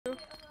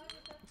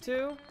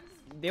two,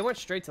 they went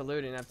straight to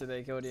looting after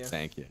they killed you.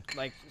 Thank you.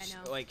 Like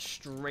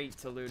straight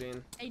to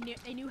looting.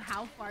 They knew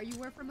how far you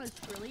were from us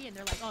truly, and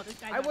they're like, oh, this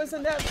guy. I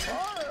wasn't that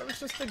far. I was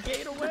just a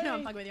gate away. No,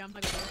 I'm fucking with you. I'm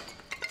fucking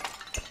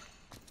with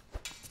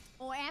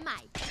you. Or am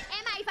I?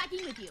 Am I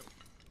fucking with you?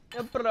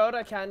 Bro,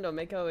 a candle,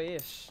 make a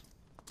wish.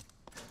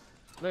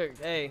 Look,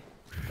 hey,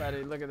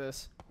 buddy, look at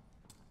this.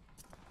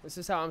 This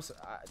is how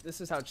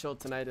this is how chill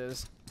tonight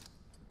is.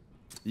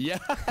 Yeah,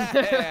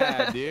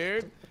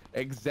 dude.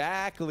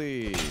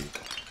 Exactly.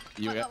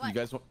 You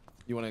guys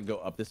you want to go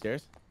up the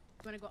stairs?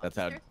 You want to go up that's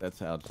the how stairs? that's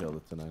how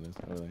chill tonight is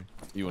over there.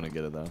 You want to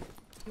get it though.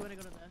 You want to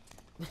go to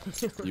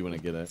the? You want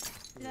to get it.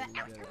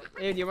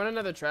 Hey, do you want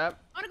another trap?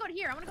 I want to go in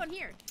here. I want to go in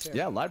here.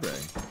 Yeah, library.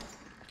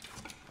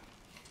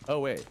 Oh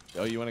wait.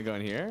 Oh, you want to go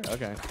in here?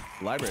 Okay.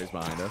 Library's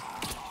behind us.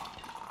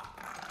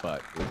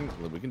 But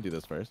we can do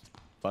this first.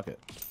 Fuck it.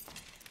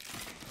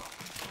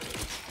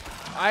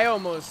 I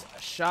almost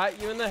shot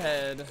you in the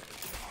head.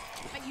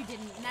 But you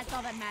didn't, and that's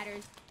all that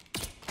matters.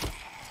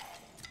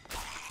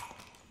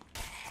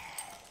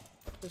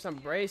 There's some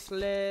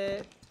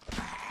bracelet.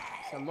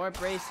 Some more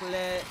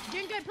bracelet. You're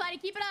doing good,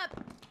 Platty. Keep it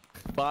up.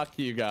 Fuck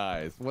you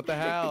guys. What the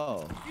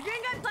hell? You're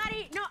doing good,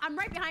 Platty. No, I'm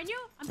right behind you.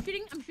 I'm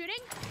shooting. I'm shooting.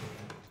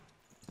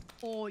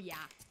 Oh yeah.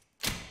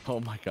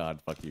 Oh my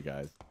god. Fuck you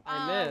guys.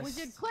 I missed.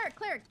 Wizard,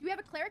 cleric. Do we have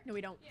a cleric? No,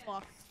 we don't. Yeah.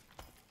 Fuck.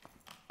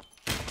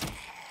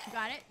 You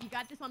got it. You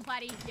got this one,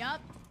 Platty.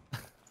 Yup.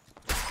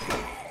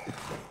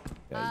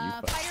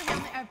 Yeah,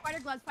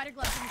 Fighter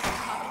gloves.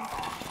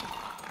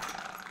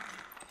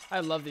 I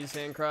love these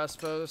hand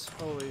crossbows.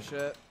 Holy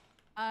shit.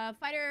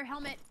 Fighter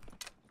helmet.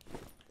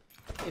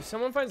 If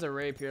someone finds a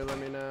rapier, let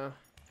me know.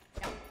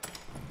 Yeah.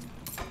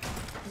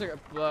 There's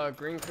like a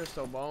green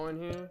crystal ball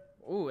in here.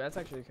 Ooh, that's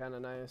actually kind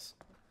of nice.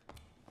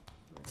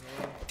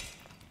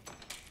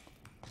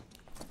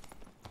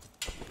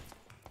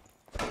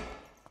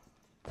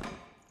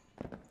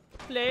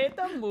 Play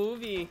the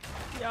movie.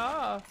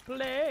 Yeah,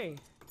 play.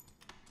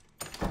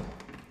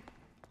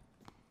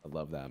 I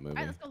love that movie.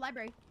 Alright, let's go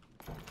library.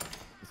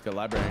 Let's go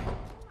library.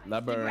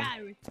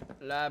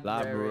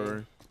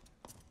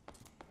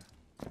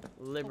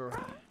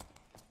 Library.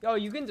 Oh,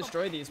 you can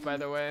destroy these, by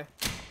the way.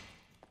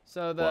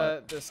 So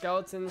the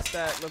skeletons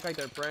that look like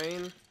they're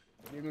praying,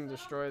 you can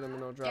destroy them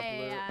and they'll drop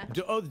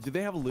loot. Do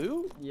they have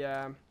loot?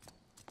 Yeah.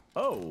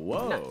 Oh,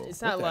 whoa. No,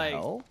 it's not like,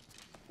 hell?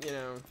 you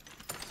know.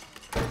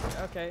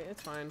 Okay,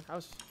 it's fine. I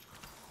was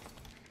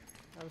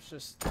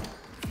just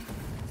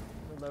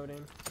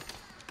reloading.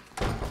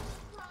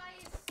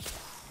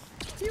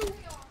 Dude!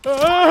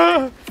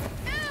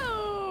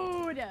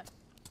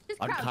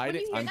 Just I'm crouch.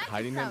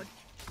 hiding them.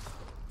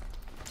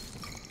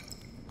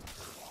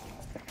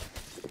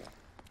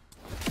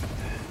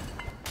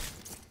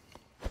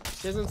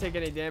 She doesn't take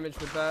any damage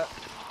with that.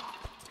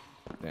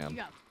 Damn. You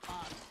got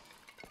fucked.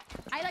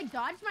 I like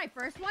dodged my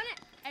first one,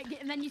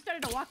 and then you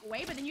started to walk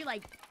away, but then you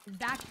like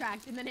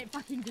backtracked, and then it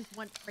fucking just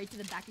went right to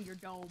the back of your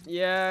dome.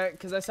 Yeah,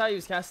 because I saw you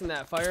was casting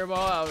that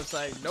fireball. I was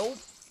like, nope.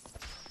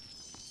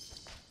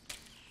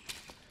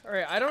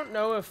 Alright, I don't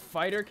know if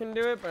fighter can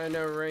do it, but I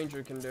know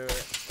ranger can do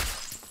it.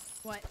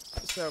 What?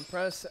 So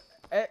press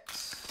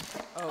X.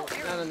 Oh,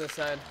 not on this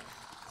side.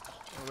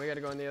 Oh, we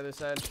gotta go on the other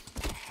side.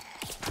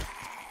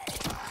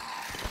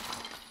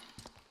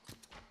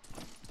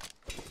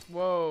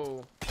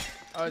 Whoa.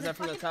 Oh, is that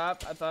from the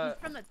top? I thought.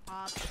 From the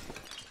top.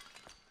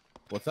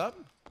 What's up?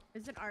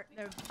 Is it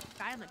the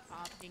guy on the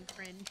top being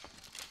cringe?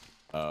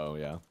 Oh,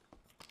 yeah.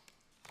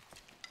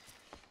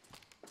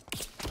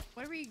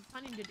 What are we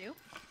planning to do?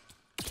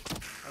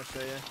 I'll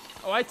show you.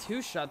 Oh, I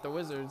too shot the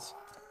wizards.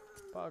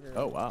 Bugger.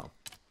 Oh, wow.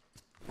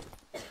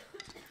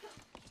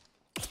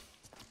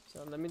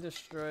 So let me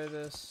destroy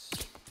this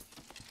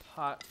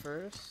pot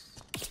first.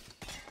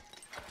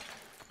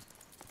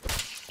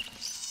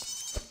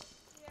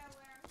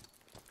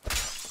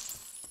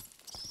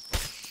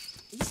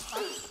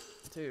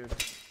 Dude.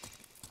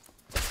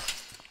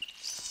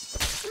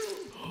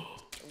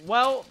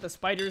 Well, the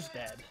spider's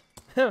dead.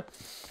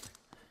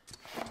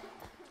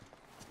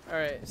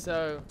 Alright,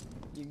 so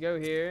you go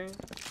here.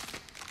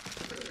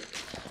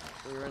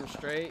 You run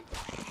straight.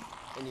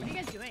 And What are you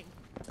guys doing?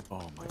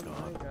 Oh my god.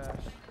 Oh my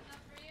gosh.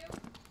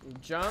 You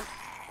jump.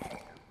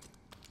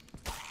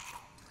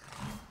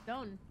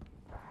 Zone.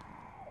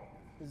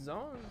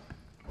 Zone.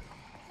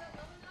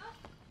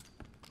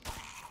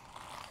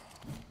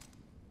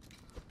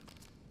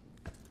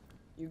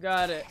 You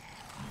got it.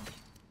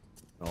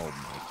 Oh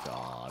my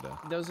god.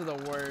 Those are the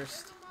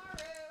worst.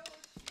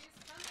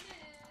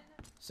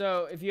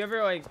 So if you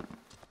ever like,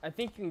 I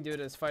think you can do it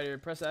as fighter.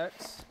 Press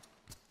X.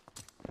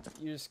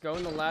 You just go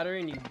in the ladder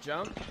and you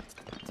jump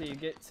till you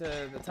get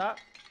to the top,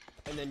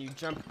 and then you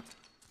jump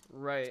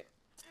right,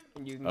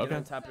 and you can get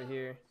on top of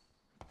here.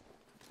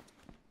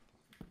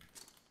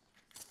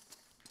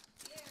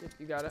 Yep,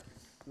 you got it.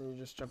 And then you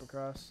just jump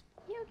across.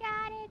 You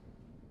got it.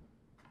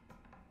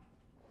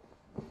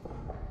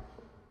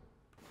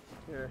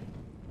 Here.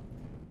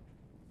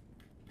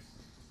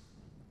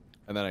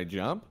 And then I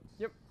jump?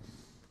 Yep.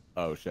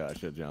 Oh shit, I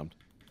should have jumped.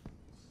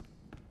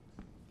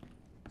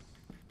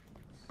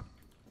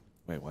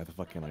 Wait, why the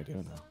fuck can't I do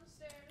it now?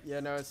 Yeah,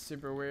 no, it's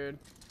super weird.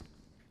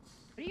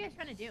 What are you guys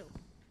trying to do?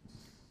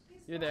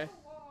 You're there.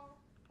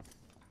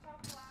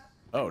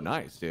 Oh,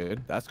 nice,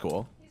 dude. That's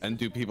cool. And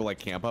do people like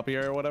camp up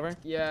here or whatever?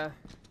 Yeah.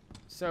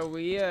 So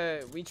we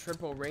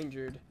triple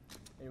rangered,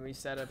 and we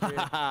set up here.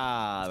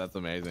 Haha, that's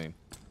amazing.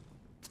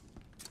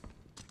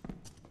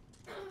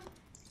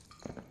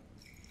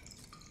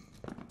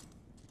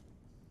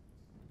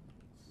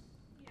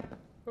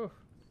 Whew.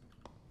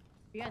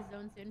 You guys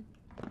zone soon.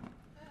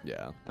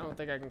 Yeah. I don't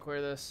think I can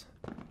clear this.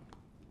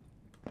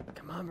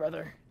 Come on,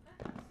 brother.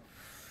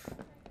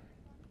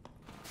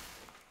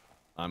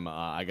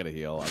 I gotta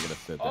heal. I gotta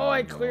sit down. Oh, I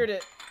and heal. cleared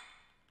it.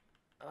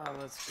 Oh,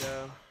 let's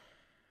go.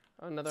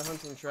 Oh, another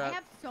hunting I trap.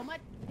 have so much.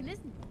 Can this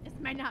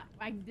might not.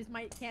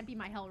 Can't be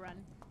my hell run.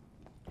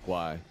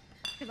 Why?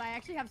 Because I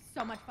actually have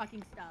so much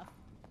fucking stuff.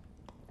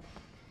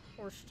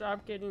 Or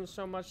stop getting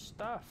so much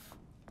stuff.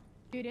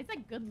 Dude, it's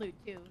like good loot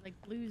too. Like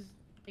blue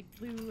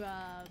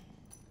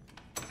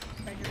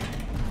treasure.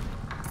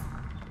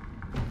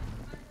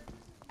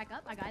 Back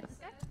up. I got this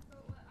guy.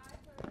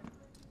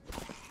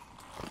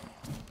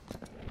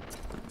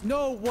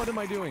 No, what am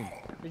I doing?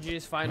 Did you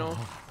use final?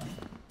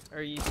 Or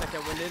are you stuck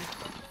at winded?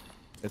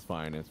 It's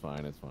fine. It's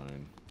fine. It's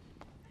fine.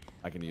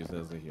 I can use it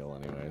as a heal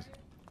anyways.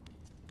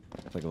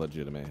 It's like a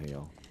legitimate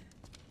heal.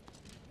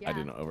 Yeah. I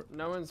didn't over.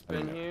 No one's I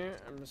didn't been know. here.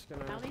 I'm just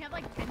gonna. I only have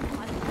like 10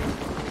 plus.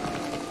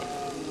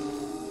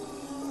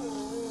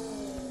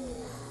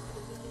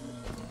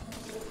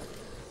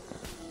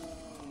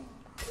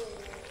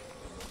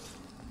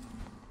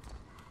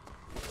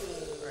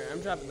 Alright,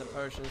 I'm dropping the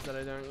potions that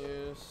I don't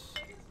use.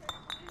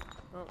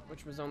 Oh,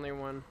 which was only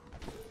one.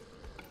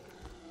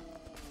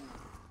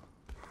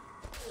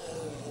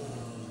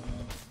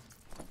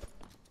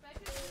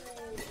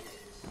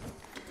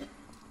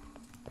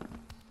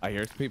 I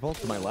hear people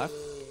to my left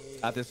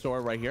at this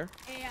door right here.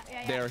 Yeah.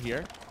 They're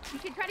here. You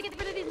should try to get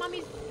rid of these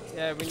mummies.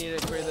 Yeah, we need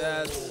to clear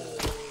that.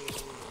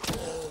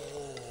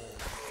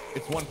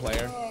 It's one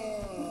player.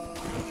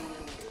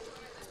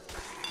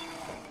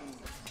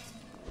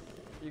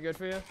 You good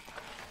for you?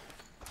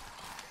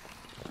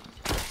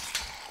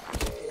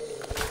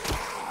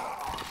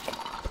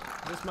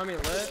 This mummy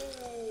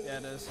lit? Yeah,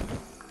 it is.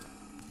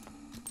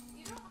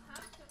 You don't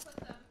have to put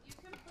them. You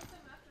can put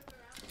them after the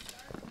round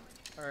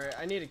starts. Alright,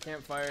 I need a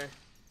campfire.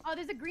 Oh,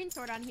 there's a green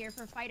sword on here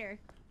for fighter.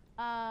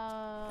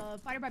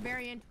 Fighter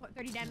barbarian,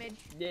 30 damage.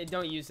 Yeah,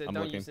 don't use it. I'm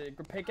Don't looking. use it.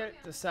 Pick it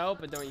to sell,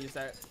 but don't use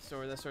that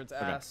sword. That sword's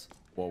ass.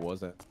 What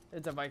was it?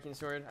 It's a Viking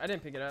sword. I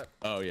didn't pick it up.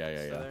 Oh yeah,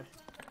 So yeah.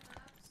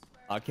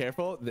 there.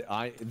 Careful.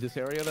 This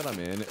area that I'm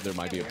in, there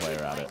might be a player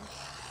at it.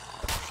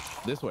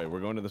 This way. We're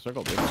going to the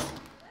circle, dude.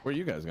 Where are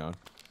you guys going?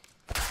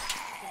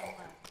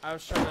 I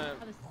was trying to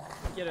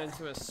get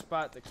into a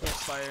spot to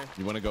campfire.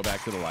 You want to go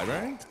back to the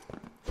library?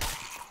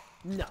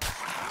 No.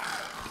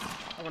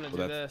 I want to do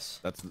this.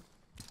 That's.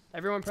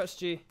 Everyone press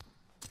G.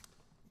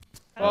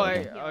 I Oh, don't I,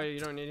 need oh, heals. you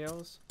don't need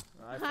heals?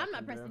 Oh, I I'm fucking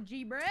not pressing do.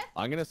 G, bruh.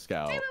 I'm gonna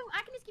scout. Wait,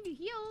 I can just give you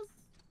heals.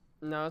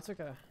 No, it's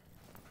okay.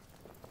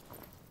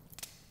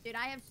 Dude,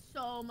 I have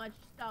so much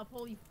stuff.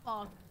 Holy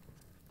fuck.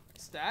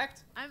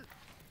 Stacked?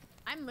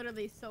 I'm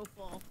literally so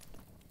full.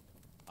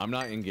 I'm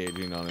not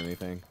engaging on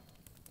anything.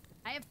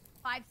 I have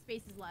 5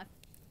 spaces left.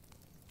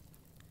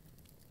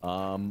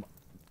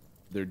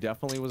 There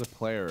definitely was a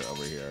player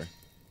over here.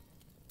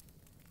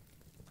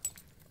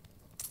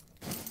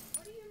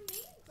 What do you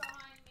mean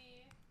behind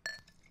me?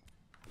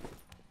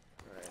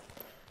 Alright.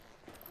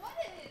 What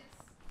is?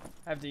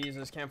 I have to use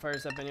those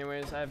campfires up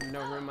anyways. I have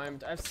no room. I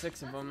have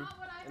 6 of them. Not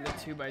what I And they're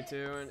heard.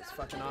 2x2, and it's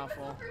fucking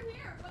awful. Over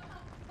here. What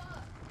the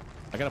fuck?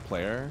 I got a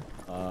player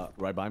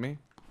right by me.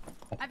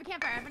 I have a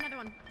campfire. I have another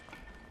one.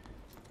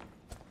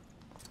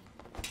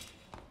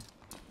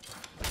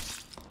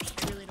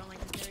 I really don't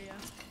like this area.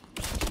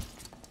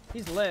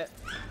 He's lit.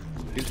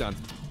 He's done.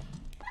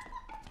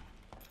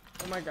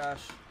 Oh my gosh.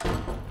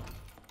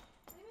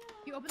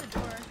 You open the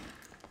door.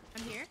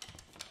 I'm here.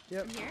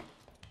 Yep. I'm here.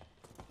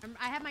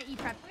 I have my E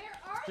prep. Where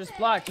are Just they?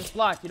 block. Just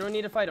block. You don't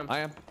need to fight him. I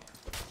am.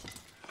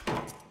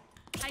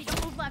 I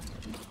don't move left.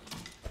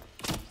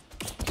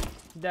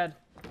 Dead.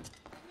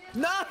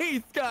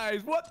 Nice,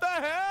 guys. What the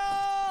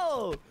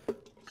hell?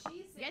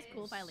 Jesus. You guys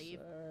cool if I leave?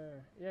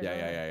 Yeah, Yeah, go yeah,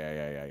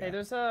 ahead. yeah. Hey,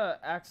 there's a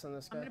axe on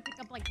this I'm guy. gonna pick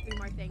up like 3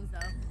 more things though.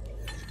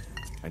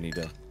 I need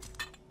to.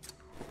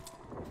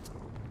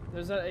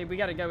 There's a. Hey, we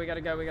gotta go. We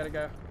gotta go. We gotta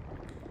go.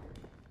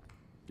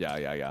 Yeah.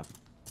 I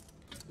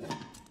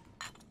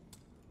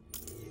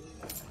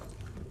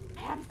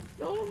have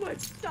so much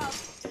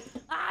stuff.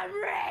 I'm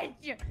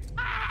rich.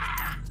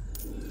 Ah!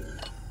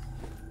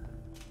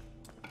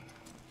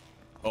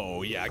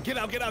 Oh yeah. Get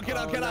out. Oh,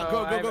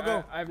 no,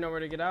 Go. I have nowhere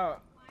to get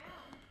out.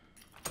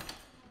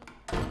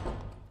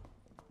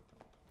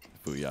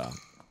 Booyah.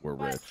 We're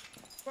What? rich.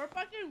 We're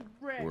fucking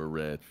rich. We're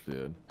rich,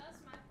 dude. That's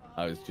my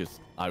fault.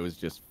 I was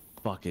just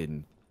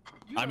fucking.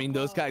 I mean,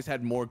 those guys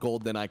had more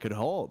gold than I could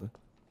hold.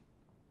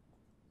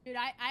 Dude,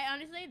 I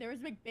honestly, there was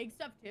big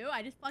stuff too.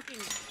 I just fucking.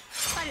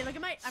 Buddy, look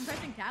at my. I'm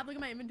pressing tab. Look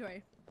at my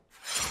inventory.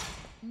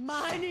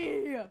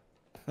 Money.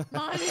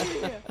 Money.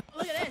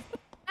 Look at this.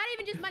 Not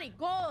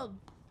gold.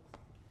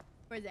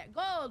 Where's that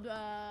gold?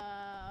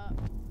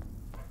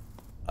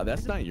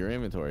 That's not your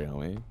inventory,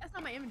 homie. That's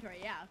not my inventory.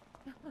 Yeah.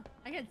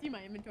 I can't see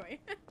my inventory.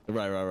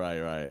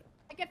 Right.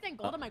 I kept saying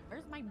gold. I'm like,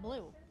 where's my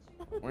blue?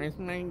 Where is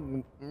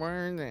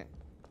it?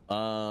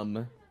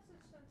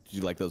 Did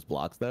you like those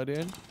blocks though,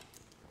 dude?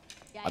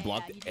 Yeah, I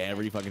blocked you did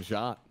every that. fucking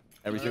shot.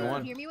 Every Did you single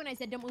one. hear me when I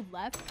said don't move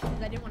left?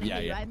 Because I didn't want to Yeah,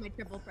 hit you. yeah. I had my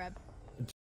triple prep.